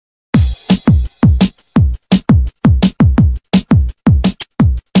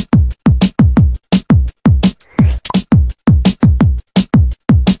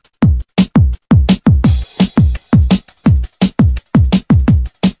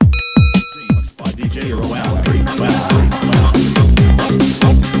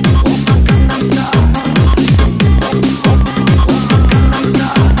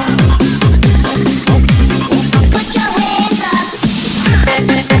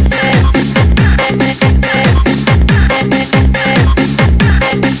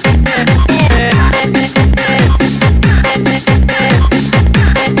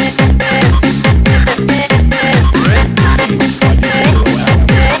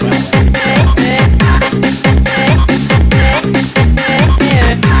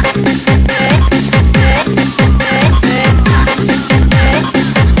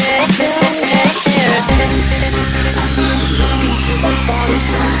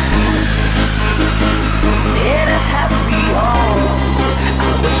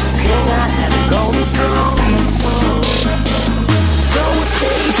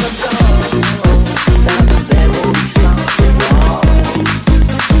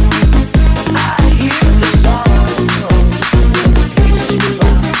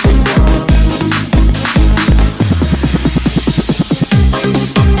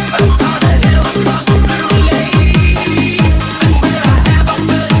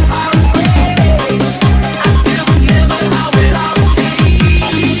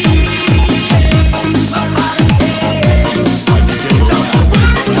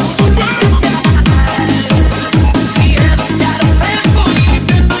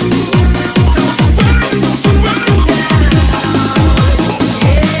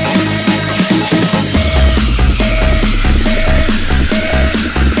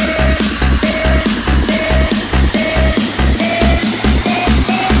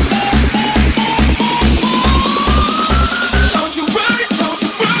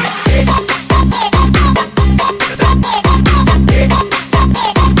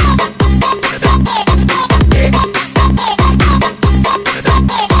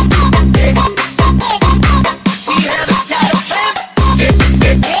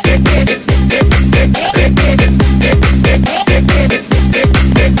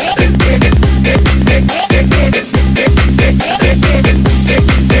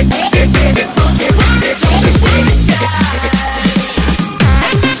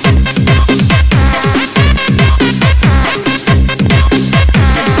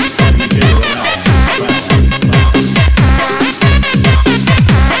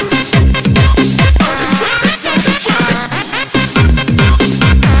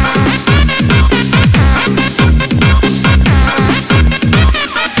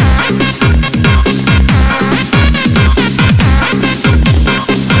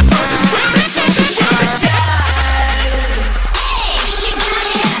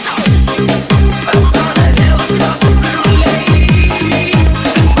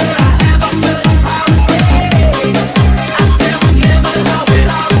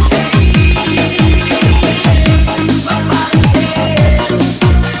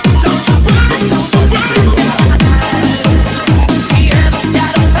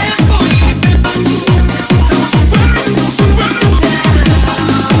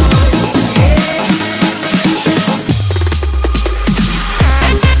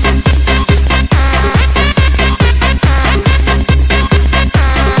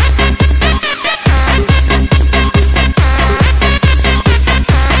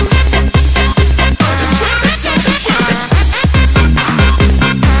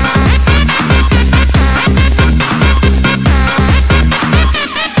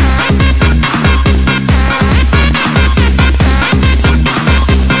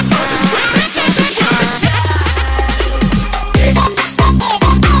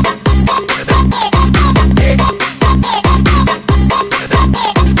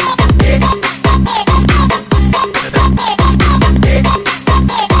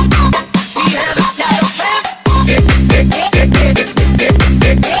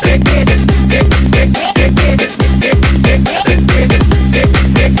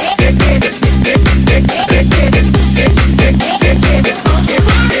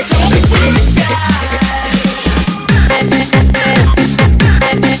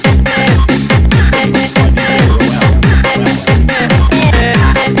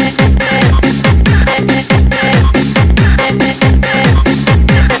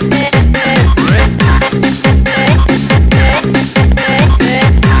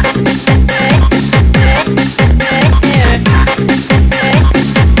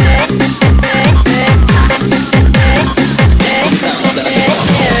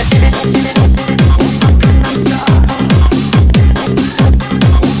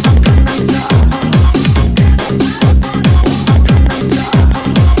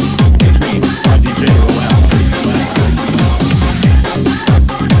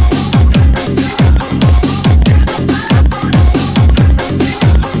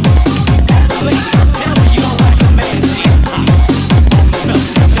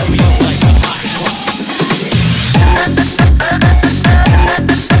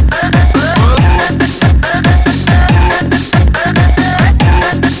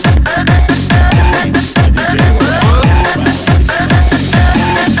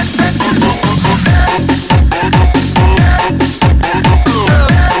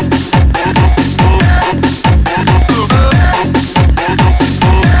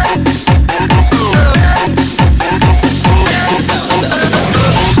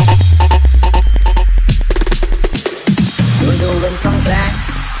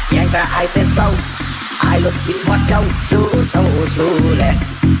แต่ไอแต่เศร้าไอหลุดผิดวัดเจ้าสู้เศร้าสู้แหละ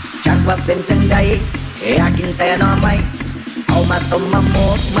จักว่าเป็นจังใดอยากกินแต่นอนไม่เอามาต้มมาหม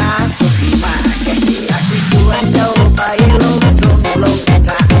กมาสุกี้มาแกะอยากสิชวนเจ้าไปลงทุ่งลงท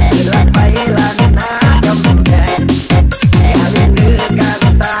างขึ้นลัดไปลันน้ากำแพงอยากเป็นเนื้อกัน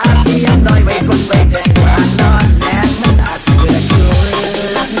ตาเสียงน้อยไว้คนไปแทงว่านอนแนงมันอาจเสืออยู่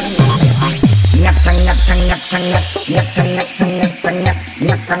งัดทังงัดทังงัดทังงัดงัดทังงัด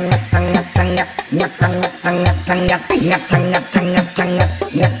ทังงัดทังงัดงัดทังงัดทังงัดทังงัดงัดทังงัดทังงัดทังงัด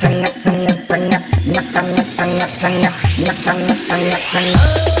งัดทังงัดทังงัดทังงัดงัดทังงัดทังงัดทังงัดงัดทังงัดทังงัดทังงัดงัดทังงัดทังงัดทังงั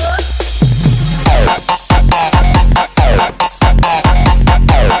ด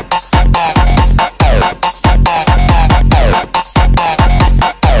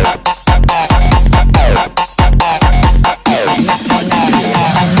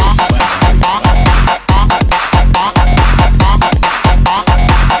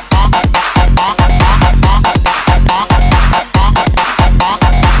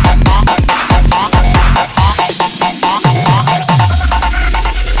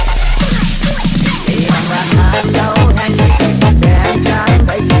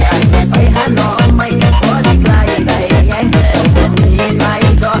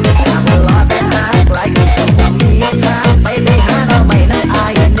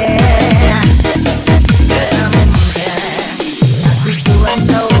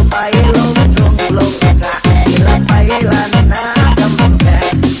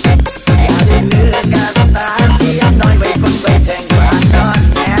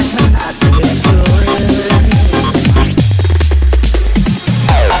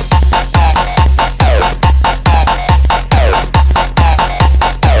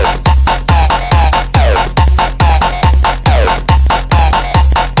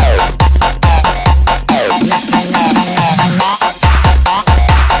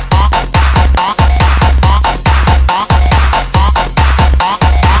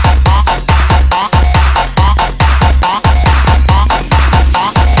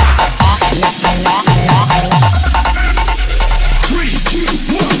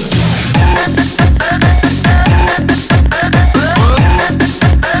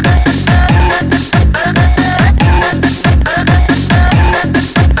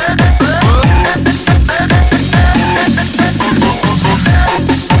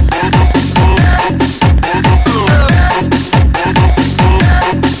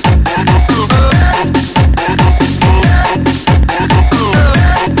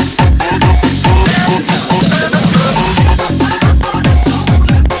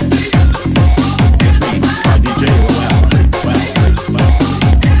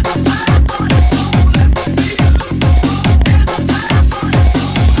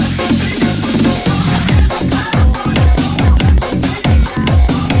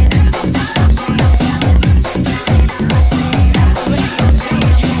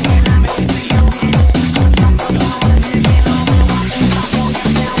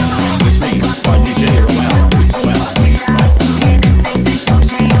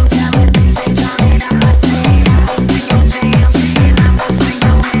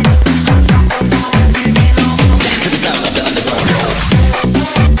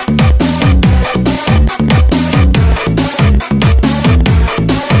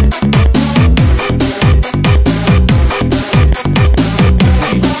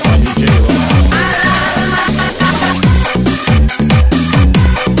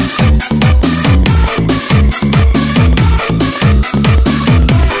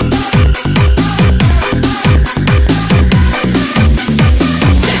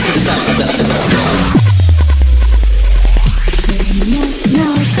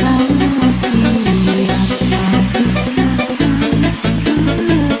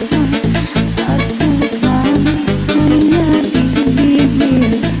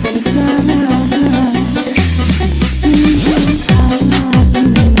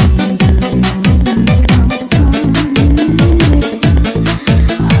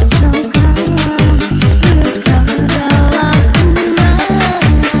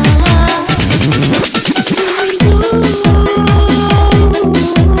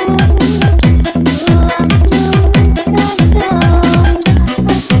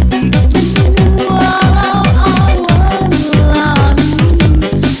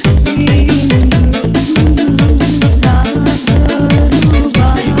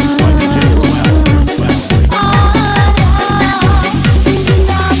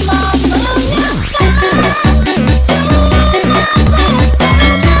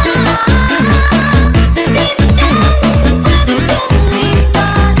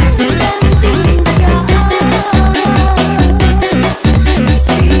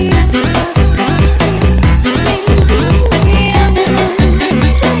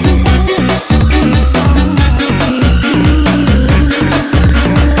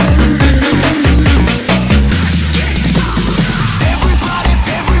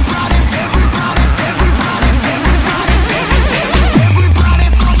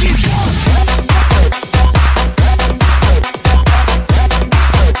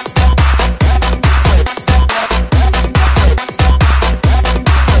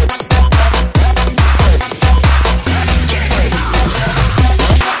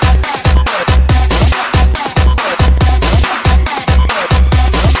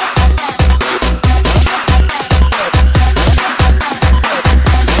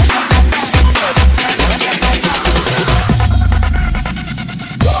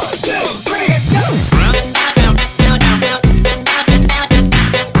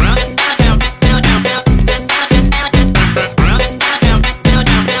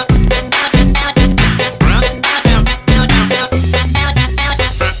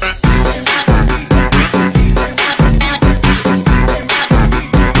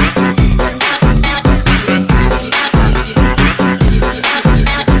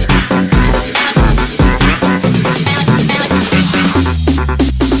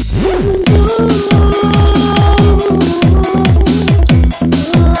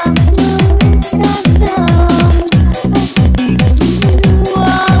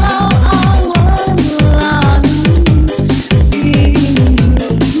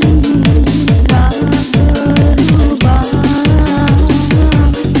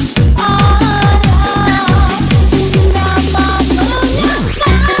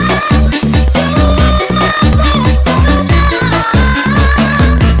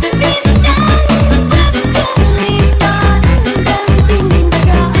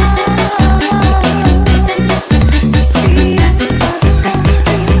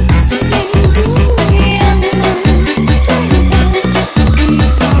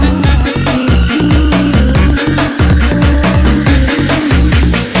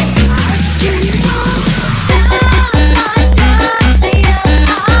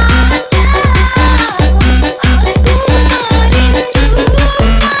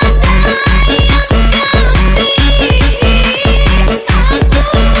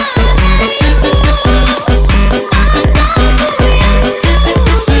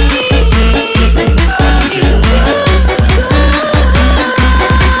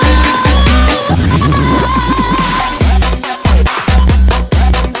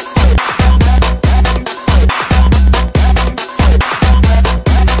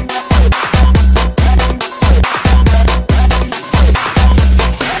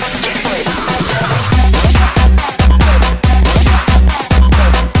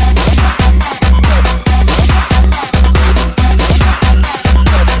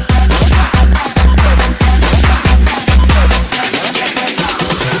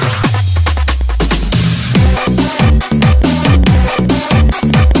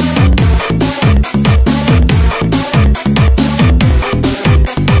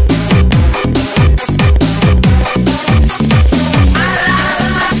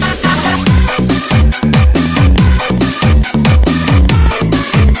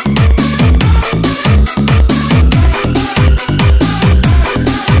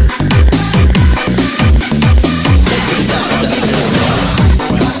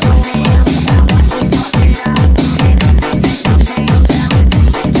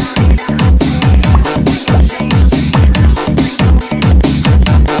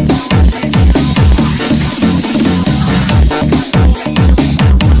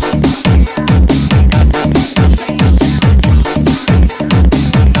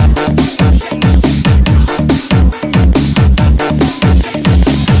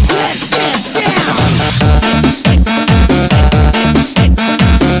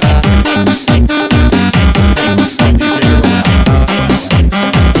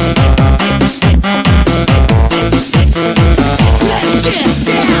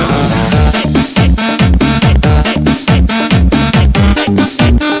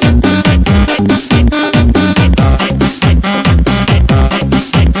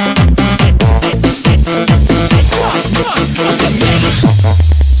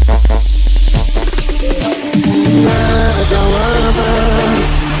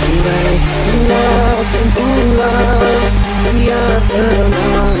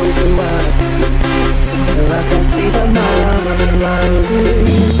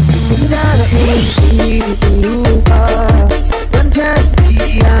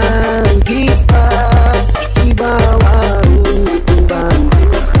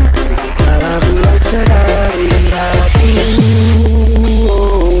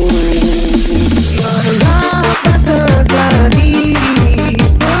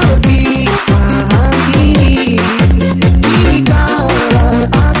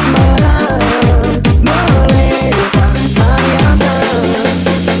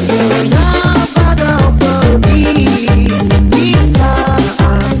Bisa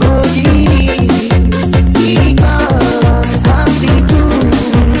aku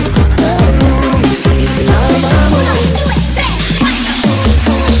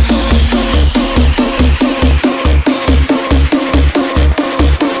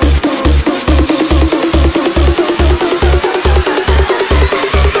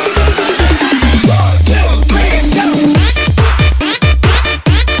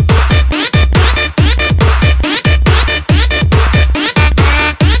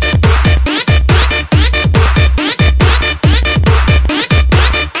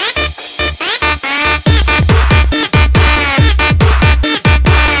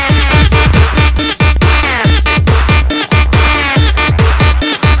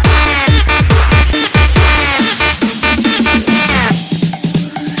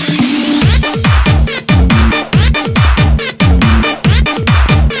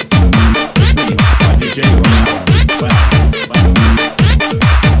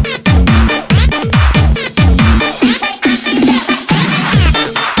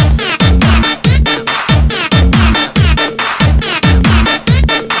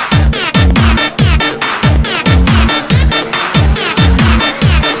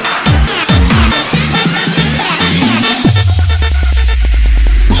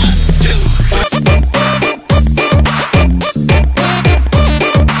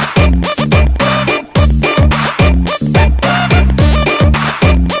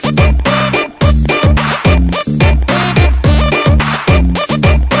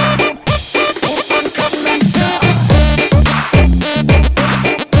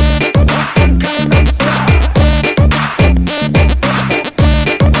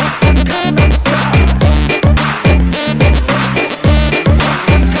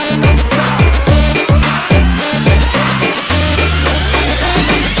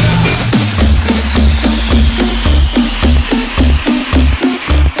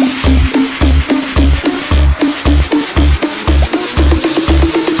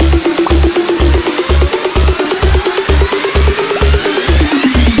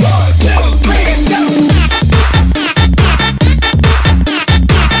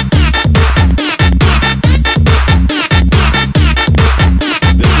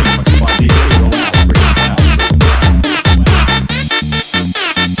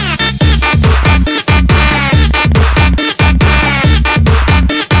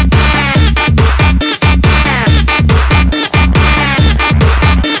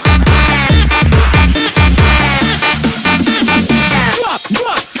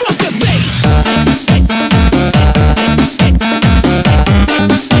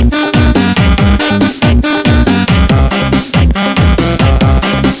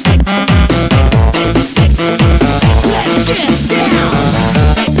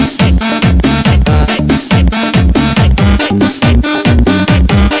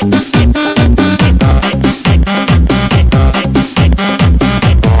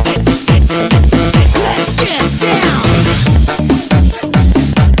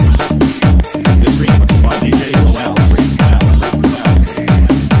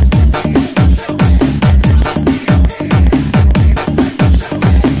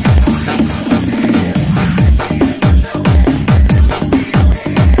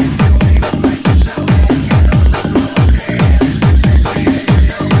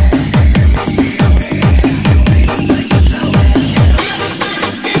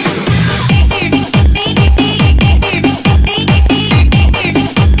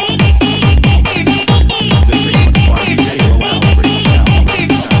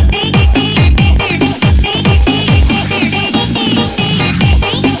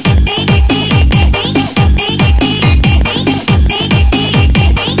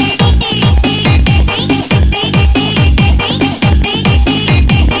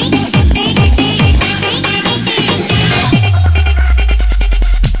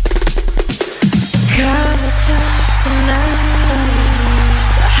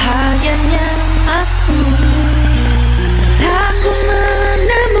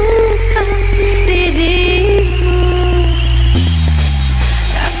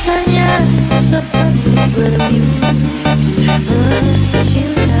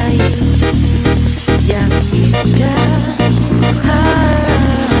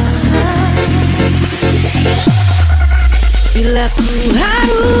Bila ku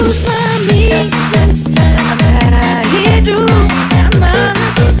harus memilih antara hidup dan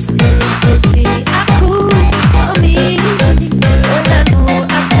mati, seperti aku memilih denganmu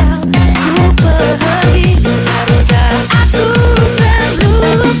atau ku pergi. Haruskah aku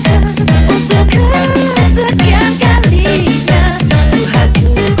terluka untuk kesekian kalinya?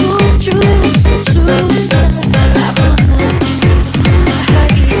 Hatiku sudah tak menuju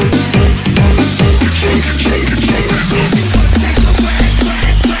bahagia.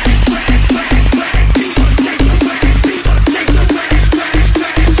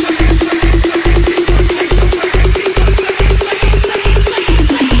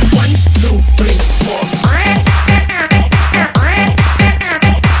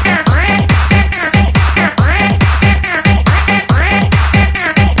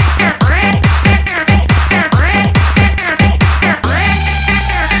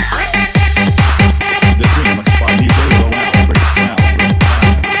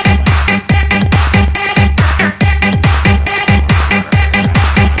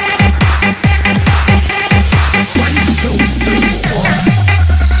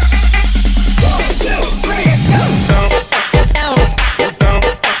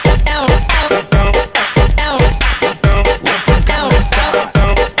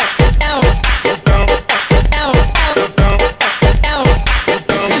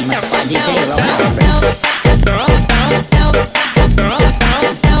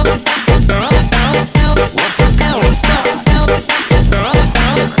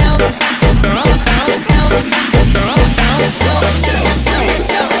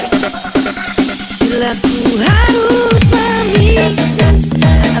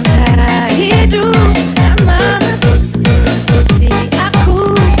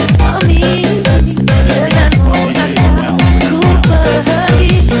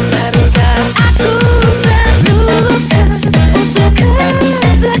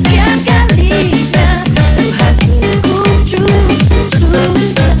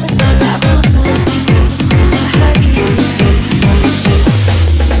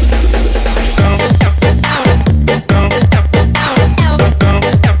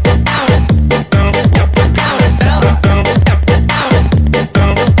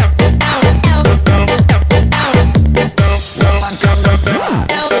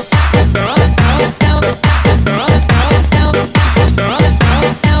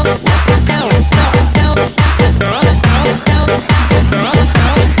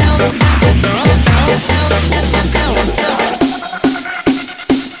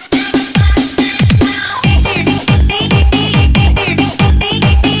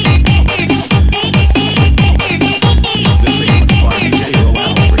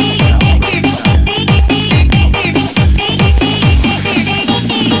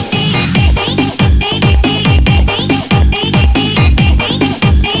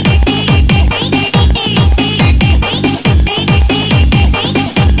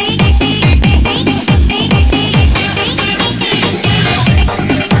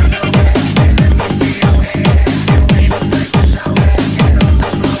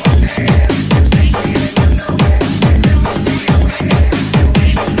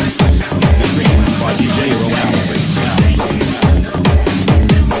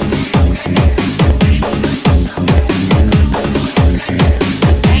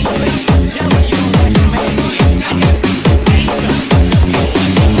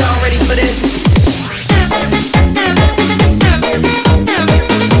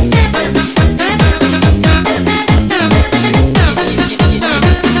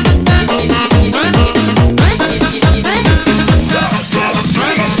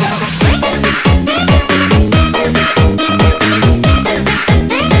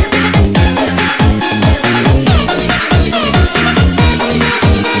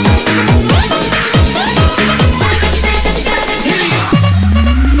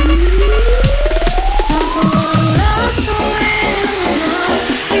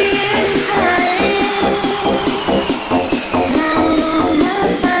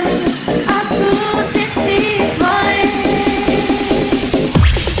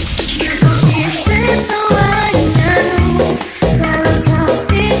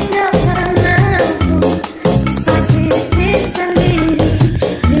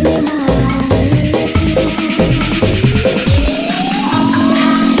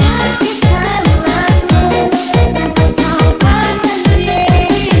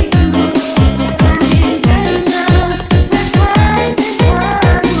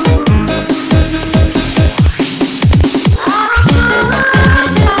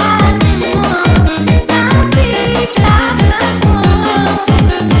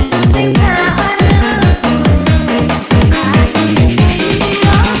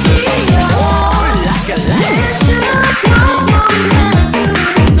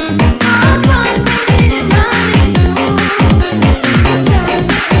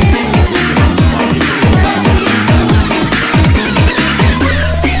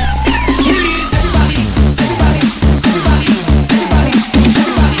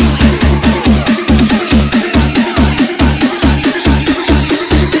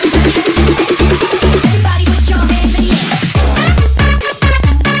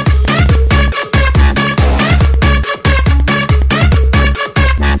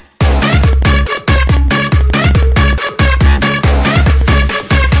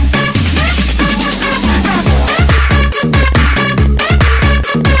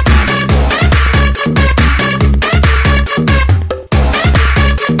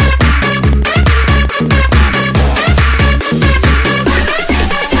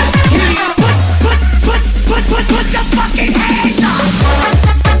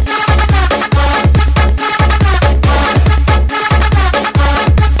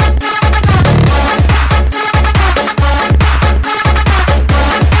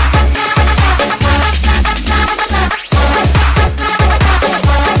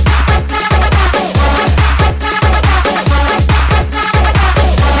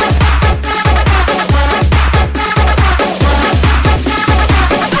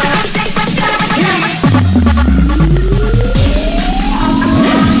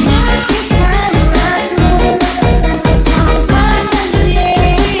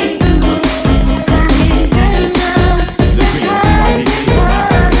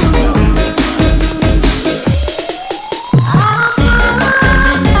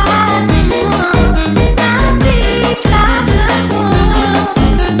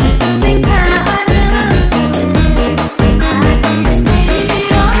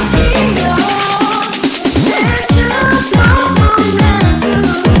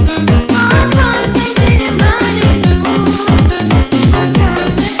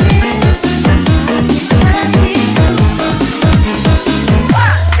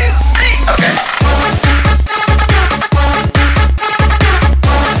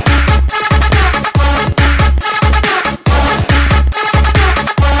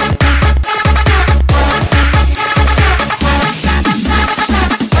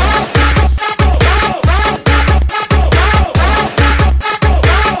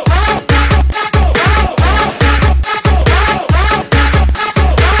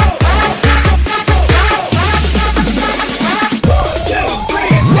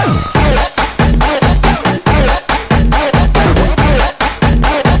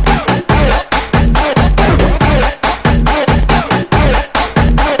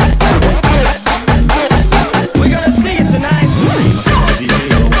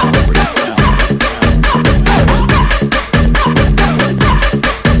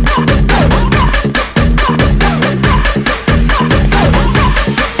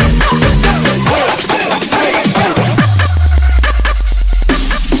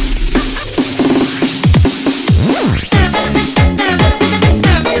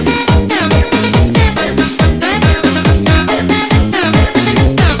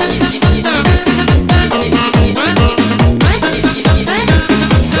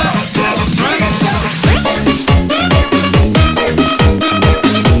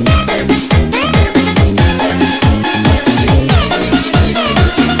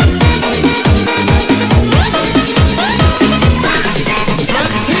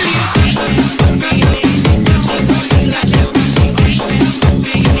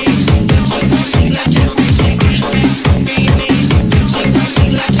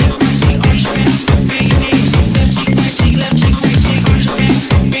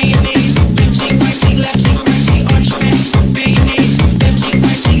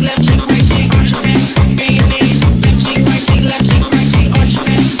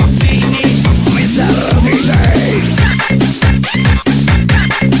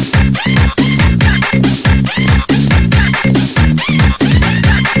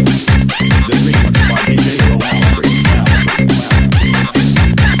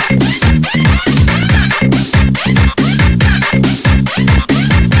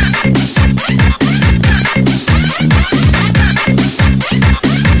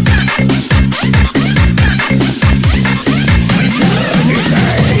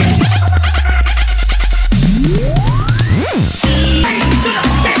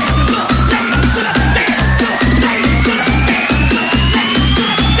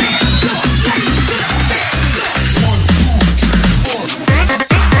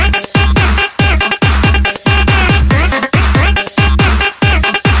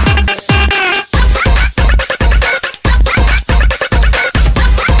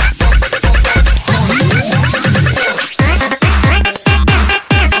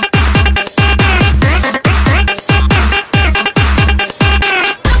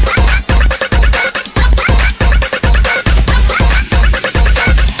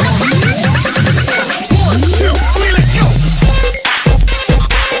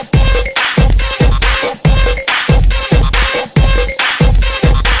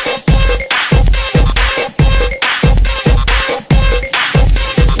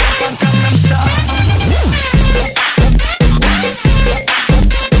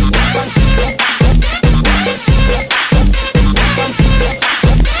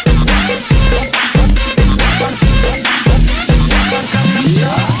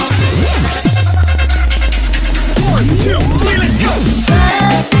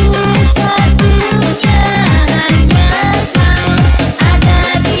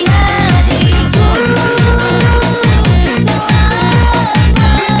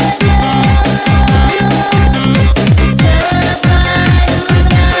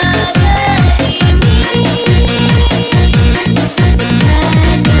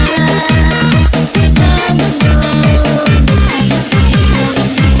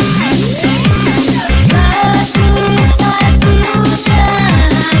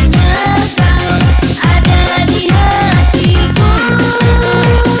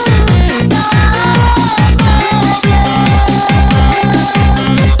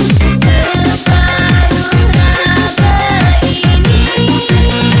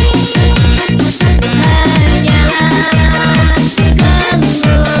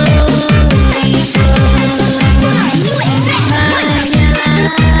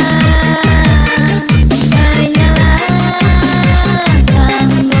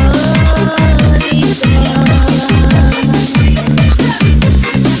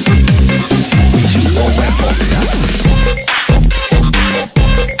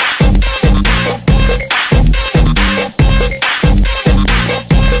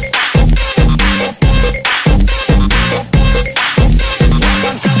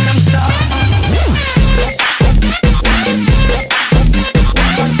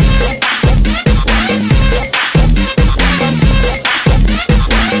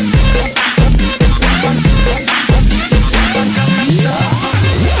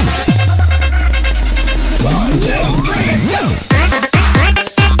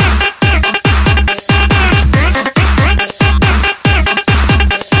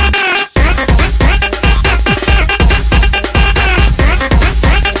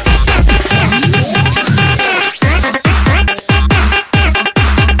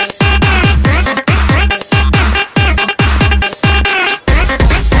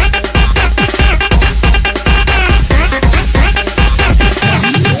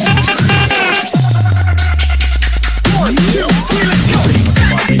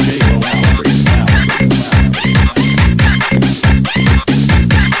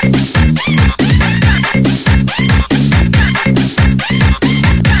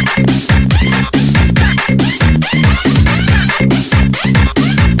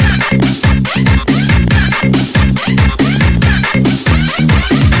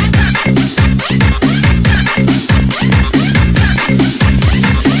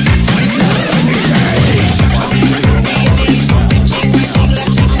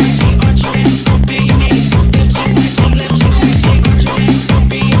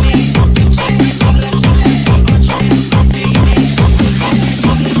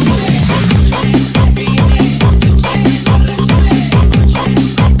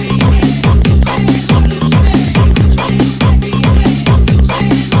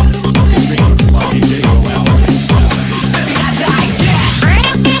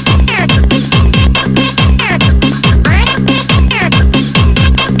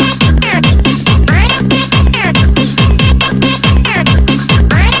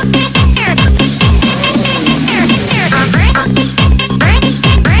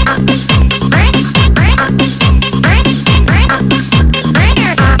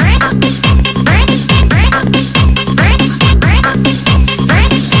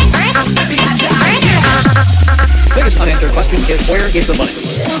 is where is the money?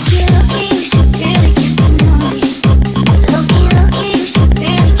 Loki, Loki, you should really get to know me. Loki, Loki, you should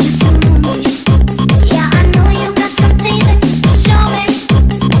really get to know me. Yeah, I know you got some things that you can show me.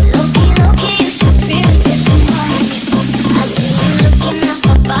 Loki, Loki, you should really get to know me. I see you looking at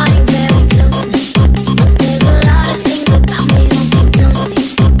my body very closely. There's a lot of things about me that you don't see.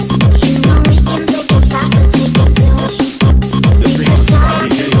 You know we can take it fast or take it slowly. We could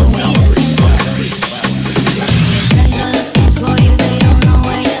fly to the moon. Friends are looking for you, they don't know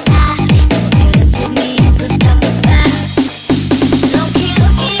where you're at. 'Cause you live for me, you slipped up the back. Loki,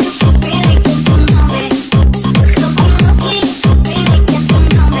 Loki, you should really get to know me. Loki, Loki, you should really get to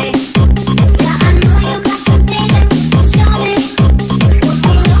know me. Yeah, I know you got some things that you can show me. Loki,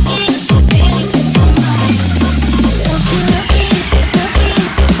 Loki, you should really get to know me. Loki, Loki,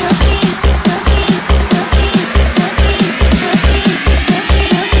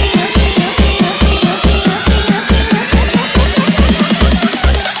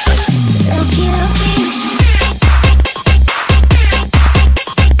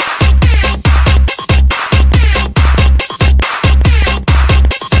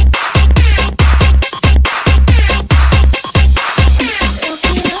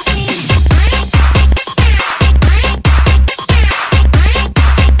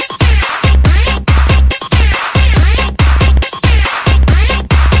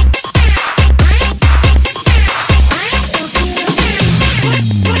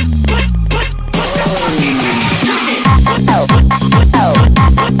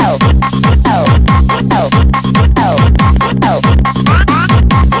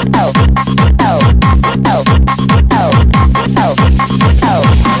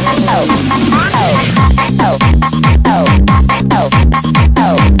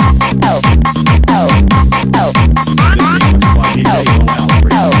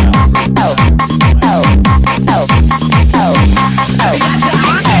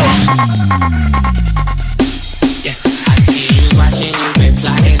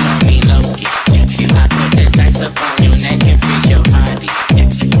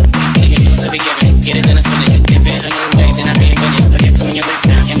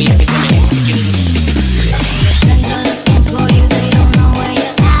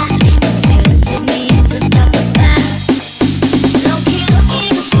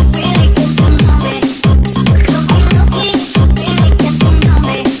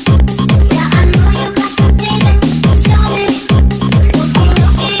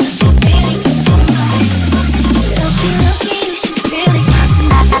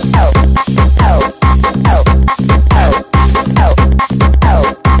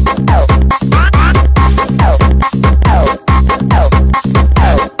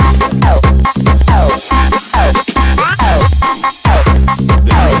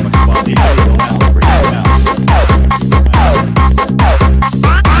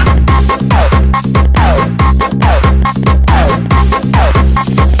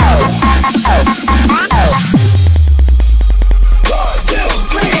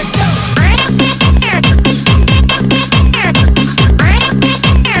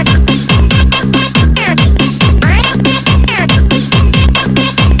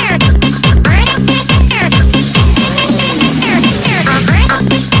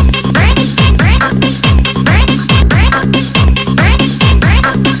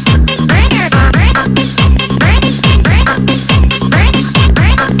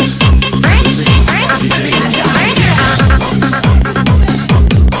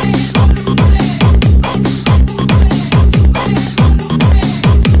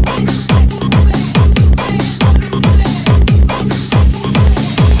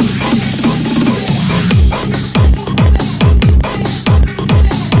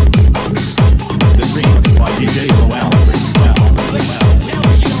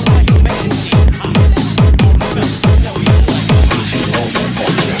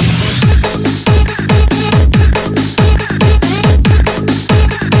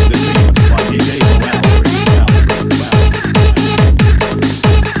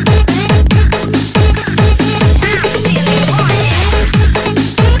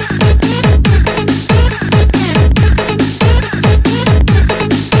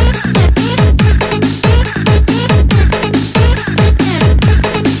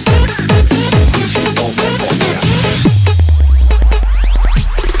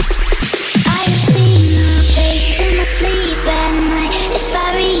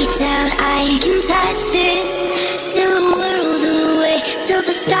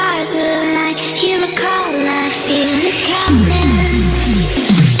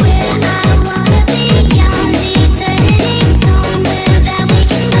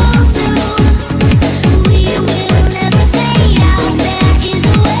 Say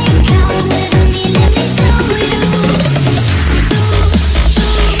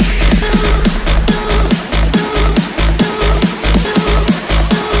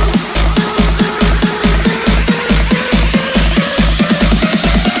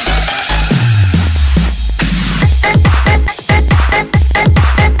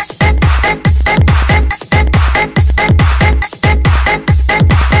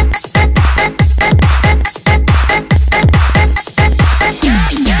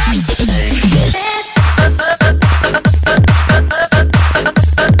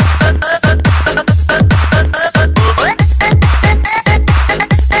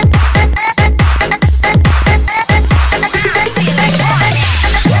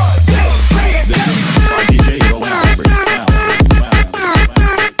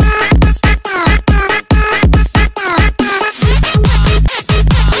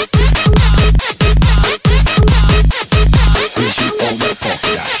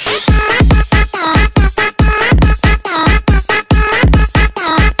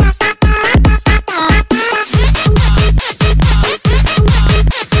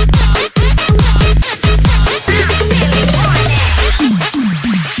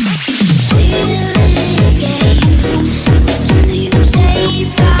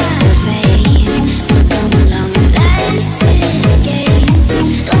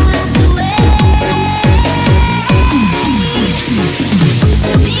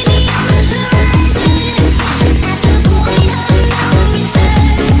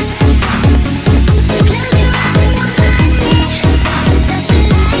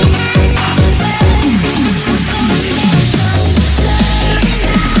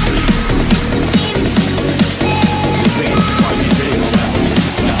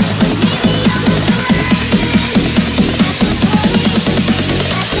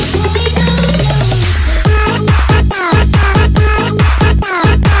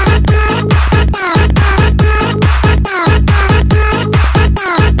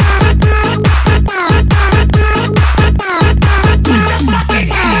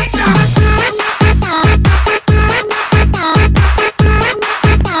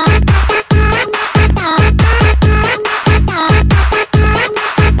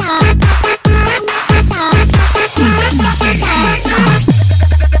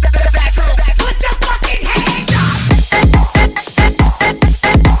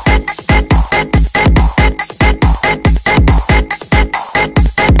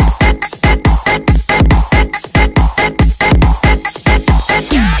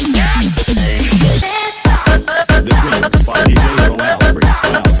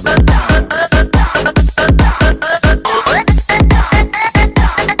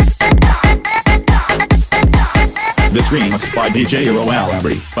remix by DJ Roel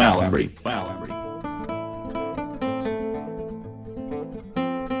Embry.